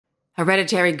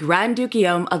Hereditary Grand Duke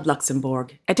Guillaume of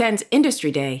Luxembourg attends Industry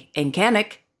Day in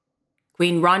Cannock.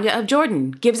 Queen Rania of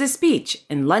Jordan gives a speech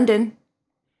in London.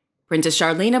 Princess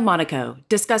Charlene of Monaco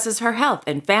discusses her health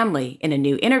and family in a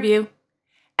new interview.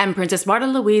 And Princess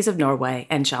Märtha-Louise of Norway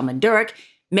and Shaman Durek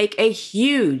make a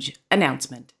huge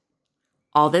announcement.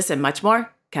 All this and much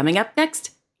more coming up next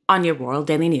on your Royal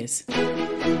Daily News.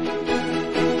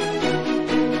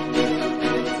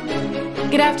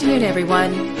 Good afternoon,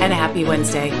 everyone, and a happy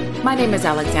Wednesday. My name is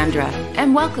Alexandra,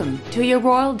 and welcome to your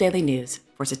Royal Daily News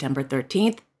for September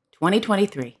 13th,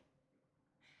 2023.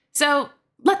 So,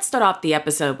 let's start off the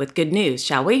episode with good news,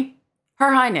 shall we?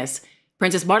 Her Highness,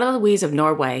 Princess Märtha-Louise of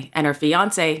Norway and her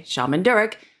fiancé, Shaman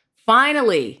Durek,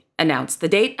 finally announced the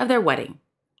date of their wedding,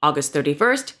 August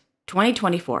 31st,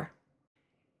 2024.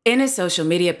 In a social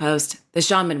media post, the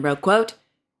shaman wrote, quote,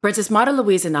 Princess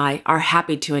Märtha-Louise and I are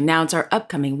happy to announce our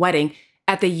upcoming wedding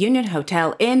at the Union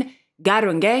Hotel in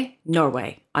Geiranger,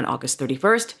 Norway, on August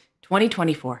 31st,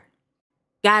 2024.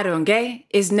 Geiranger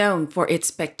is known for its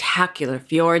spectacular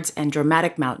fjords and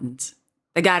dramatic mountains.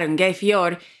 The Geiranger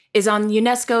Fjord is on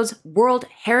UNESCO's World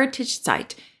Heritage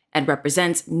Site and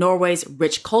represents Norway's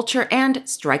rich culture and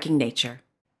striking nature.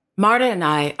 Märtha and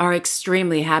I are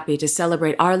extremely happy to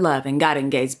celebrate our love in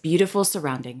Geiranger's beautiful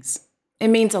surroundings. It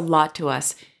means a lot to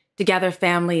us to gather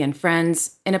family and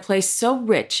friends in a place so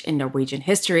rich in Norwegian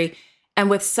history and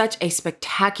with such a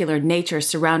spectacular nature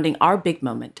surrounding our big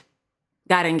moment.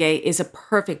 Geiranger is a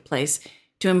perfect place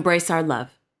to embrace our love,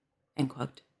 end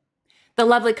quote. The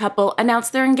lovely couple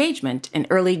announced their engagement in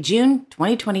early June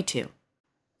 2022.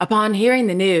 Upon hearing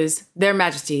the news, Their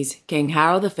Majesties King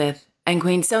Harald V and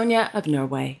Queen Sonja of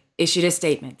Norway issued a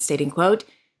statement stating, quote,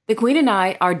 The Queen and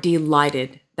I are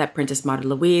delighted that Princess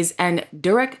Märtha-Louise and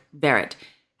Durek Verrett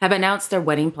have announced their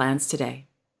wedding plans today.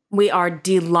 We are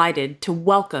delighted to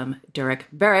welcome Durek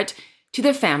Verrett to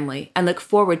their family and look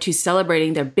forward to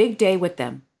celebrating their big day with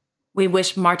them. We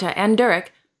wish Märtha and Durek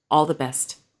all the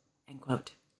best, end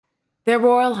quote. Their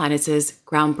Royal Highnesses,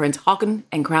 Crown Prince Haakon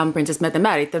and Crown Princess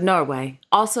Mette-Marit of Norway,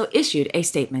 also issued a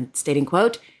statement stating,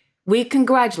 quote, We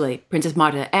congratulate Princess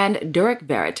Märtha and Durek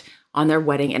Verrett on their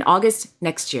wedding in August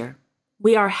next year.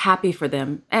 We are happy for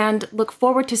them and look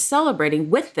forward to celebrating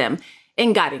with them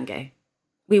in Geiranger.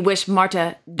 We wish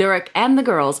Märtha, Durek, and the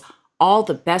girls all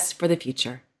the best for the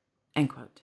future, end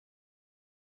quote.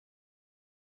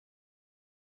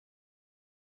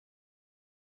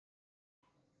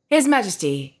 His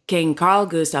Majesty, King Carl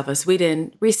Gustaf of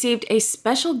Sweden, received a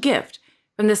special gift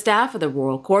from the staff of the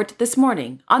Royal Court this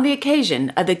morning on the occasion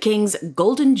of the King's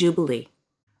Golden Jubilee.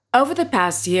 Over the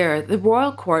past year, the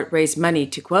Royal Court raised money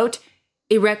to, quote,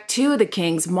 erect two of the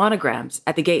King's monograms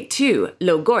at the Gate to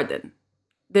Lågården.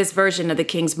 This version of the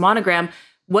King's monogram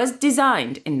was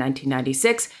designed in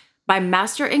 1996 by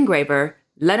master engraver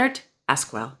Leonard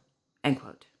Askwell, end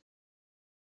quote.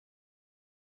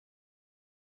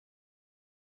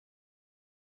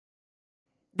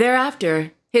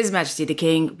 Thereafter, His Majesty the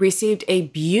King received a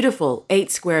beautiful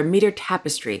 8-square-meter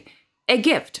tapestry, a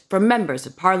gift from members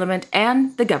of Parliament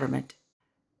and the government.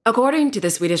 According to the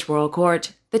Swedish Royal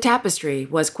Court, the tapestry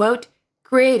was, quote,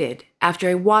 created after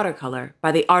a watercolor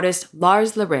by the artist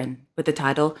Lars Lerin with the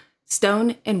title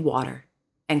Stone in Water,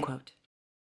 end quote.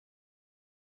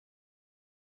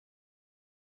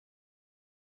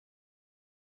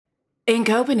 In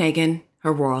Copenhagen,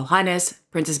 Her Royal Highness,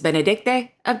 Princess Benedikte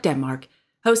of Denmark,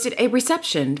 hosted a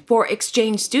reception for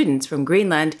exchange students from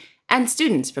Greenland and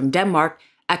students from Denmark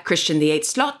at Christian VIII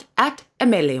Slot at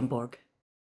Amalienborg.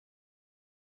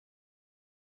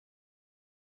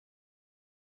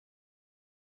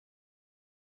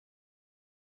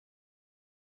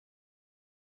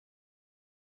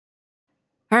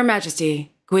 Her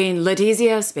Majesty, Queen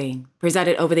Letizia of Spain,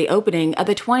 presided over the opening of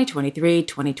the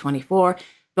 2023-2024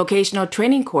 vocational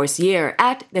training course year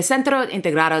at the Centro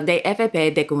Integrado de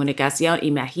FP de Comunicación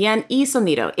Imagen y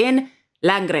Sonido in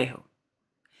Langrejo.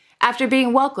 After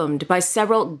being welcomed by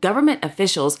several government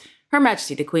officials, Her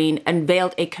Majesty the Queen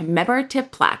unveiled a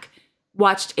commemorative plaque,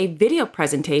 watched a video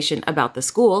presentation about the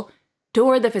school,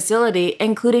 toured the facility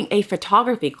including a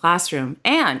photography classroom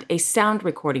and a sound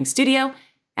recording studio,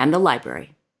 and the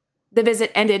library. The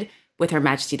visit ended with Her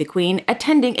Majesty the Queen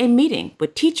attending a meeting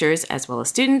with teachers as well as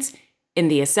students in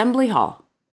the Assembly Hall.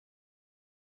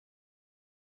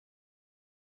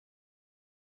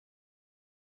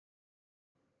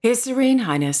 His Serene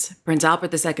Highness, Prince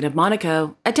Albert II of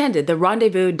Monaco, attended the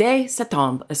Rendezvous des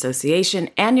Septembre Association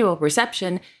annual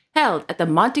reception held at the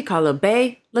Monte Carlo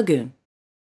Bay Lagoon.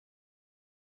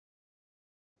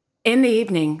 In the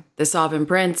evening, the Sovereign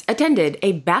Prince attended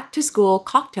a back-to-school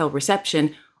cocktail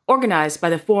reception organized by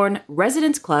the Foreign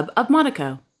Residents Club of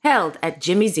Monaco, held at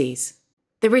Jimmy Z's.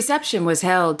 The reception was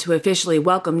held to officially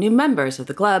welcome new members of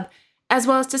the club, as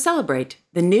well as to celebrate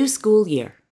the new school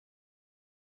year.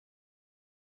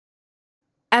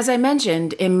 As I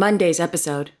mentioned in Monday's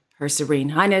episode, Her Serene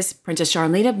Highness Princess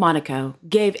Charlene of Monaco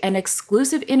gave an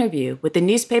exclusive interview with the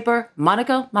newspaper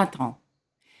Monaco Matin.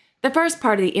 The first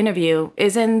part of the interview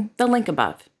is in the link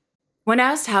above. When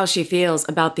asked how she feels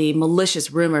about the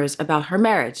malicious rumors about her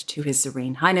marriage to His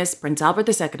Serene Highness Prince Albert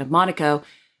II of Monaco,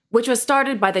 which was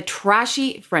started by the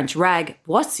trashy French rag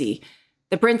Boissy,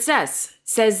 the princess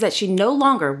says that she no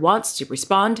longer wants to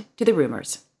respond to the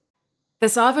rumors. The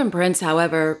sovereign prince,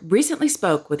 however, recently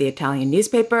spoke with the Italian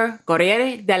newspaper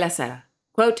Corriere della Sera.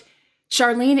 Quote,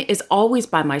 "Charlene is always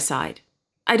by my side.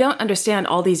 I don't understand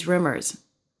all these rumors.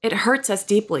 It hurts us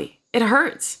deeply. It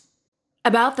hurts.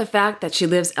 About the fact that she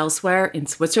lives elsewhere in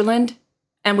Switzerland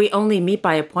and we only meet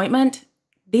by appointment,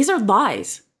 these are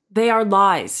lies. They are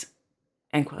lies."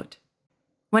 End quote.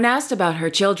 When asked about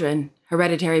her children,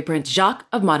 hereditary Prince Jacques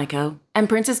of Monaco and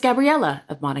Princess Gabriella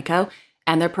of Monaco,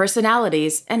 and their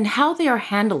personalities and how they are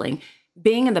handling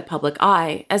being in the public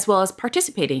eye, as well as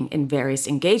participating in various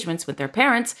engagements with their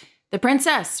parents, the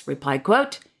princess replied,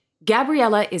 quote,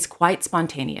 "Gabriella is quite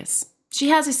spontaneous. She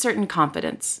has a certain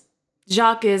confidence.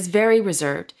 Jacques is very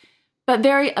reserved, but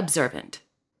very observant.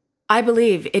 I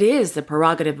believe it is the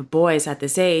prerogative of boys at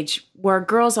this age, where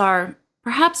girls are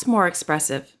perhaps more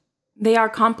expressive. They are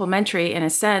complementary in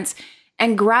a sense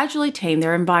and gradually tame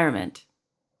their environment.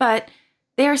 But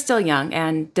they are still young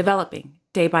and developing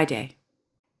day by day.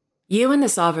 You and the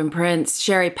sovereign prince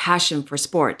share a passion for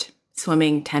sport,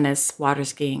 swimming, tennis, water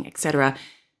skiing, etc.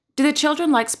 Do the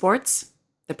children like sports?"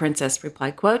 The princess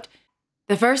replied, quote,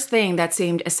 "The first thing that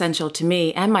seemed essential to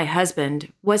me and my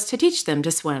husband was to teach them to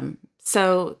swim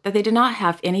so that they did not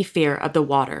have any fear of the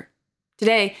water.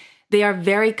 Today, they are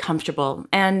very comfortable,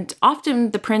 and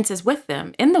often the prince is with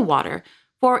them in the water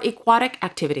for aquatic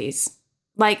activities,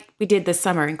 like we did this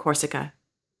summer in Corsica.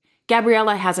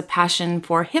 Gabriella has a passion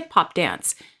for hip-hop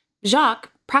dance. Jacques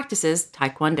practices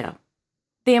taekwondo.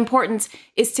 The importance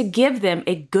is to give them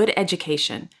a good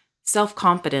education,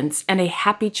 self-confidence, and a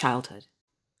happy childhood.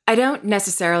 I don't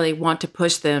necessarily want to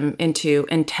push them into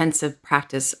intensive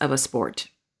practice of a sport.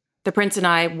 The prince and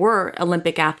I were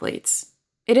Olympic athletes.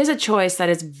 It is a choice that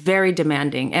is very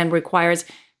demanding and requires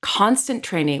constant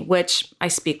training, which, I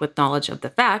speak with knowledge of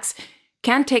the facts,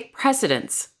 can take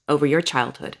precedence over your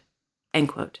childhood." End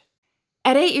quote.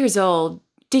 At 8 years old,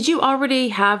 did you already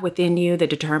have within you the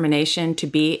determination to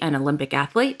be an Olympic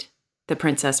athlete? The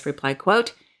princess replied,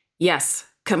 quote, "Yes,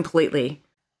 completely.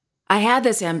 I had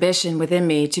this ambition within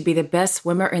me to be the best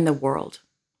swimmer in the world.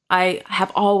 I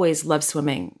have always loved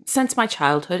swimming since my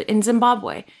childhood in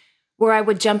Zimbabwe, where I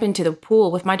would jump into the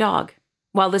pool with my dog,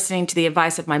 while listening to the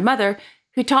advice of my mother,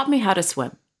 who taught me how to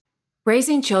swim.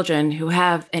 Raising children who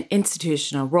have an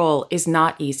institutional role is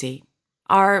not easy.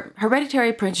 Are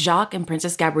hereditary Prince Jacques and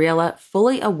Princess Gabriella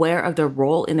fully aware of their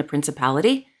role in the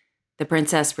principality?" The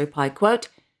princess replied, quote,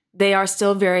 "They are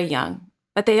still very young,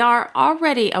 but they are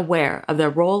already aware of their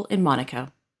role in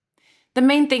Monaco. The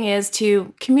main thing is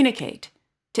to communicate,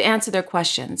 to answer their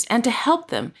questions, and to help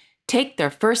them take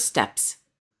their first steps.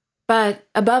 But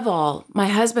above all, my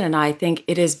husband and I think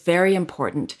it is very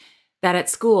important that at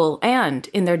school and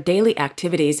in their daily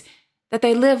activities that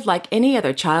they live like any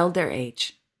other child their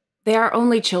age. They are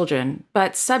only children,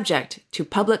 but subject to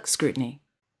public scrutiny.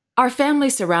 Our family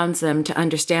surrounds them to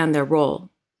understand their role.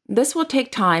 This will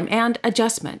take time and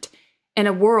adjustment in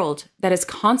a world that is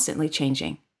constantly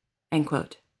changing." End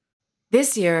quote.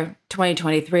 This year,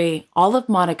 2023, all of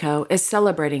Monaco is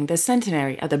celebrating the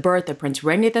centenary of the birth of Prince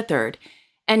Rainier III,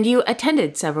 and you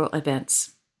attended several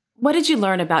events. What did you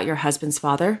learn about your husband's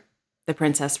father? The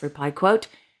princess replied, quote,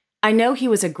 "I know he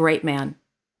was a great man.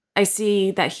 I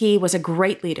see that he was a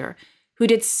great leader who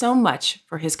did so much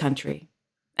for his country.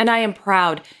 And I am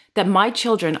proud that my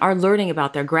children are learning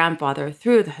about their grandfather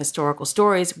through the historical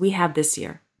stories we have this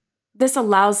year. This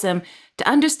allows them to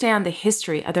understand the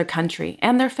history of their country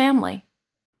and their family.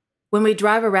 When we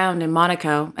drive around in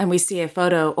Monaco and we see a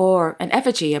photo or an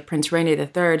effigy of Prince Rainier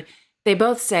III, they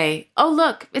both say, 'Oh,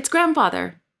 look, it's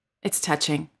grandfather.' It's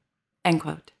touching." End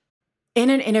quote. In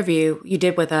an interview you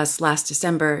did with us last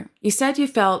December, you said you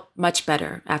felt much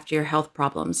better after your health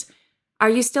problems. Are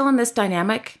you still in this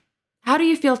dynamic? How do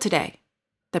you feel today?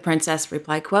 The princess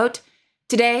replied, quote,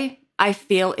 "Today, I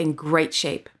feel in great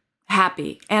shape,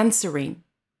 happy and serene.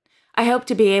 I hope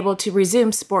to be able to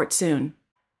resume sport soon.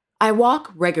 I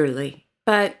walk regularly,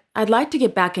 but I'd like to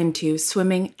get back into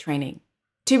swimming training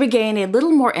to regain a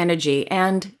little more energy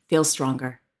and feel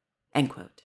stronger." End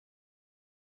quote.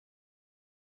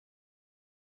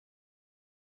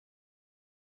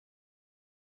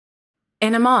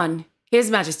 In Amman,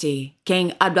 His Majesty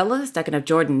King Abdullah II of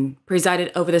Jordan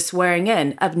presided over the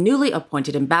swearing-in of newly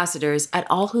appointed ambassadors at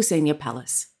Al Husseiniya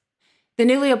Palace. The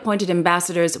newly appointed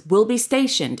ambassadors will be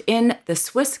stationed in the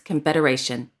Swiss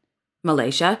Confederation,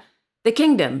 Malaysia, the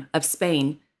Kingdom of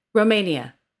Spain,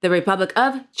 Romania, the Republic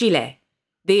of Chile,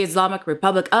 the Islamic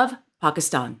Republic of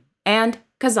Pakistan, and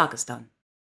Kazakhstan.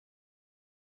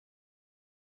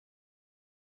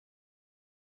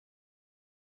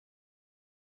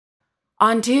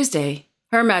 On Tuesday,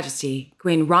 Her Majesty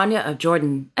Queen Rania of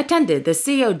Jordan attended the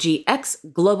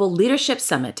COGX Global Leadership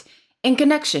Summit in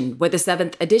connection with the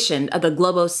 7th edition of the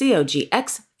Global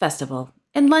COGX Festival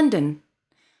in London.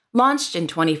 Launched in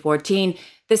 2014,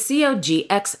 the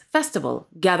COGX Festival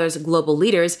gathers global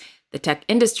leaders, the tech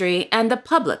industry, and the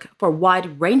public for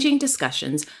wide-ranging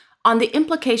discussions on the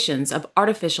implications of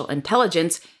artificial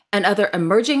intelligence and other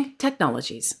emerging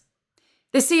technologies.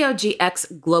 The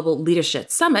COGX Global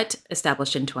Leadership Summit,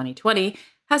 established in 2020,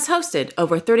 has hosted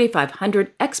over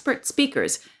 3,500 expert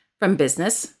speakers from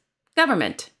business,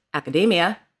 government,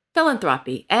 academia,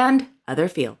 philanthropy, and other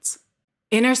fields.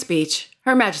 In her speech,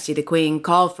 Her Majesty the Queen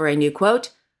called for a new,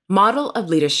 quote, model of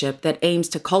leadership that aims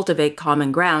to cultivate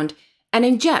common ground and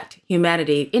inject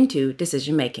humanity into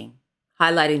decision-making,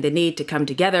 highlighting the need to come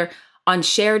together on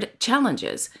shared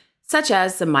challenges, such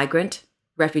as the migrant,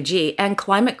 refugee, and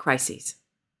climate crises,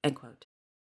 end quote.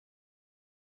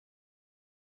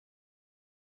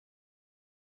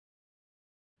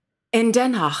 In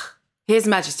Den Haag, His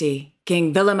Majesty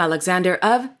King Willem-Alexander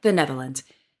of the Netherlands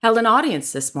held an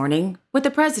audience this morning with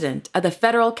the President of the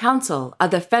Federal Council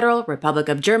of the Federal Republic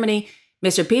of Germany,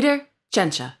 Mr. Peter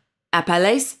Tschentscher, at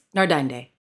Paleis Noordeinde.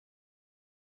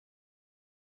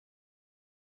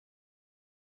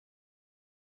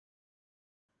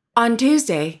 On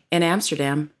Tuesday, in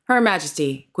Amsterdam, Her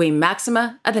Majesty Queen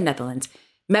Maxima of the Netherlands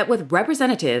met with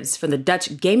representatives from the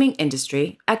Dutch gaming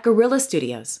industry at Guerrilla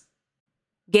Studios.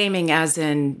 Gaming as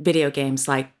in video games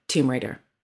like Tomb Raider.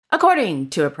 According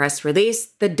to a press release,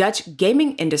 the Dutch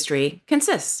gaming industry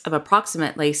consists of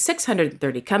approximately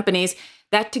 630 companies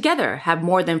that together have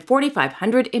more than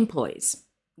 4,500 employees.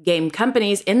 Game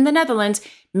companies in the Netherlands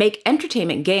make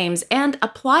entertainment games and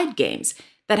applied games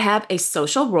that have a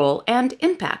social role and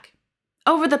impact.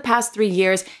 Over the past 3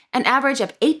 years, an average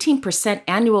of 18%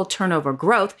 annual turnover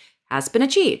growth has been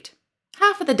achieved.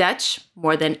 Half of the Dutch,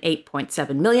 more than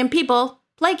 8.7 million people,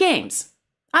 play games.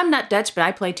 I'm not Dutch, but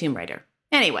I play Tomb Raider.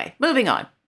 Anyway, moving on.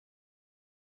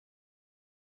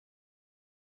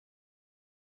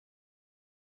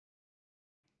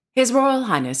 His Royal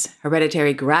Highness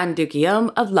Hereditary Grand Duke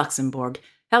Guillaume of Luxembourg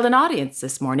held an audience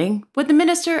this morning with the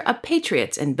Minister of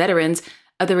Patriots and Veterans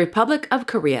of the Republic of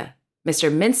Korea,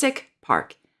 Mr. Min-sik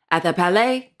Park, at the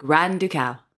Palais Grand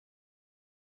Ducal.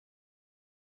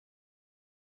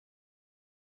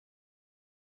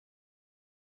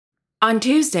 On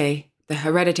Tuesday, the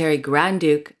Hereditary Grand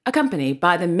Duke, accompanied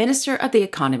by the Minister of the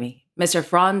Economy, Mr.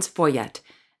 Frans Foyet,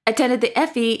 attended the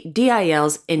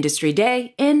FEDIL's Industry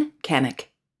Day in Cannes.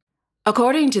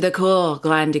 According to the Cour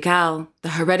Grand Ducal, the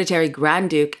Hereditary Grand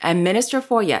Duke and Minister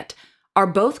Foyet are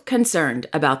both concerned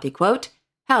about the, quote,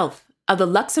 health of the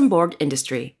Luxembourg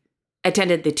industry,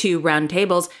 attended the 2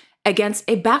 roundtables against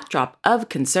a backdrop of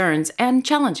concerns and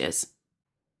challenges.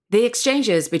 The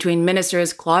exchanges between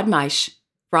Ministers Claude Meisch,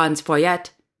 Frans Foyet,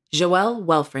 Joël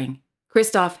Welfring,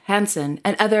 Christophe Hansen,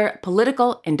 and other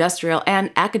political, industrial,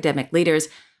 and academic leaders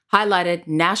highlighted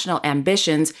national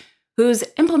ambitions whose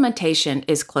implementation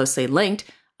is closely linked,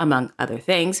 among other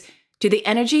things, to the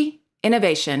energy,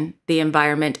 innovation, the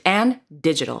environment, and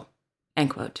digital,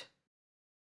 end quote.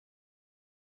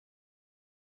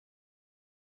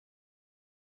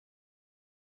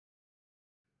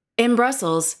 In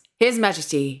Brussels, His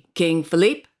Majesty King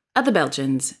Philippe of the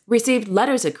Belgians received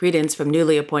letters of credence from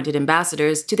newly appointed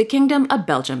ambassadors to the Kingdom of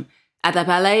Belgium at the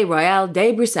Palais Royal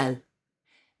de Bruxelles.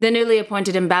 The newly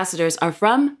appointed ambassadors are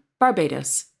from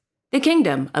Barbados, the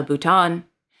Kingdom of Bhutan,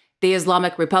 the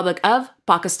Islamic Republic of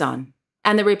Pakistan,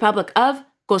 and the Republic of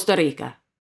Costa Rica.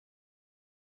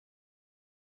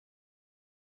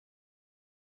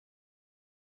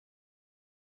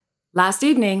 Last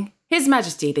evening, His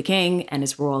Majesty the King and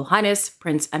His Royal Highness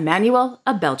Prince Emmanuel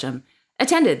of Belgium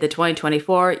attended the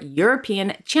 2024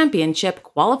 European Championship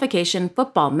qualification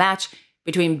football match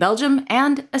between Belgium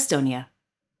and Estonia.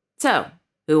 So,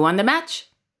 who won the match?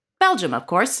 Belgium, of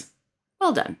course.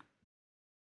 Well done.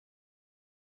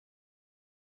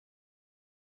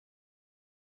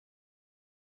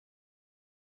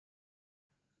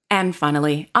 And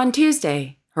finally, on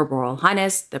Tuesday, Her Royal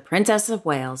Highness the Princess of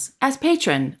Wales, as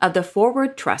patron of the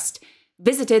Forward Trust,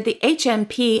 visited the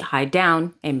HMP High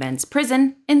Down, a men's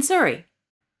prison in Surrey.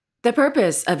 The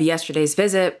purpose of yesterday's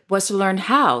visit was to learn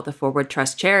how the Forward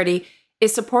Trust charity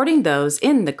is supporting those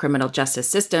in the criminal justice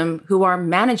system who are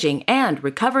managing and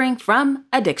recovering from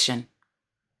addiction.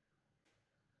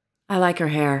 I like her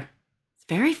hair. It's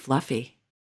very fluffy.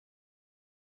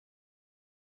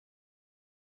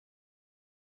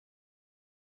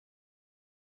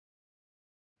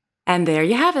 And there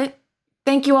you have it.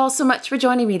 Thank you all so much for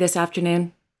joining me this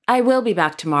afternoon. I will be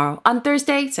back tomorrow on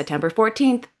Thursday, September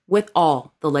 14th, with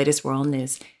all the latest world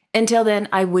news. Until then,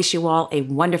 I wish you all a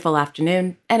wonderful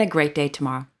afternoon and a great day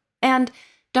tomorrow. And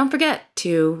don't forget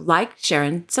to like, share,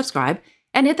 and subscribe,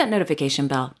 and hit that notification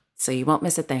bell so you won't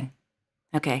miss a thing.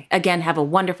 Okay, again, have a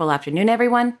wonderful afternoon,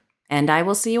 everyone, and I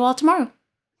will see you all tomorrow.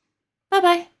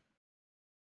 Bye-bye.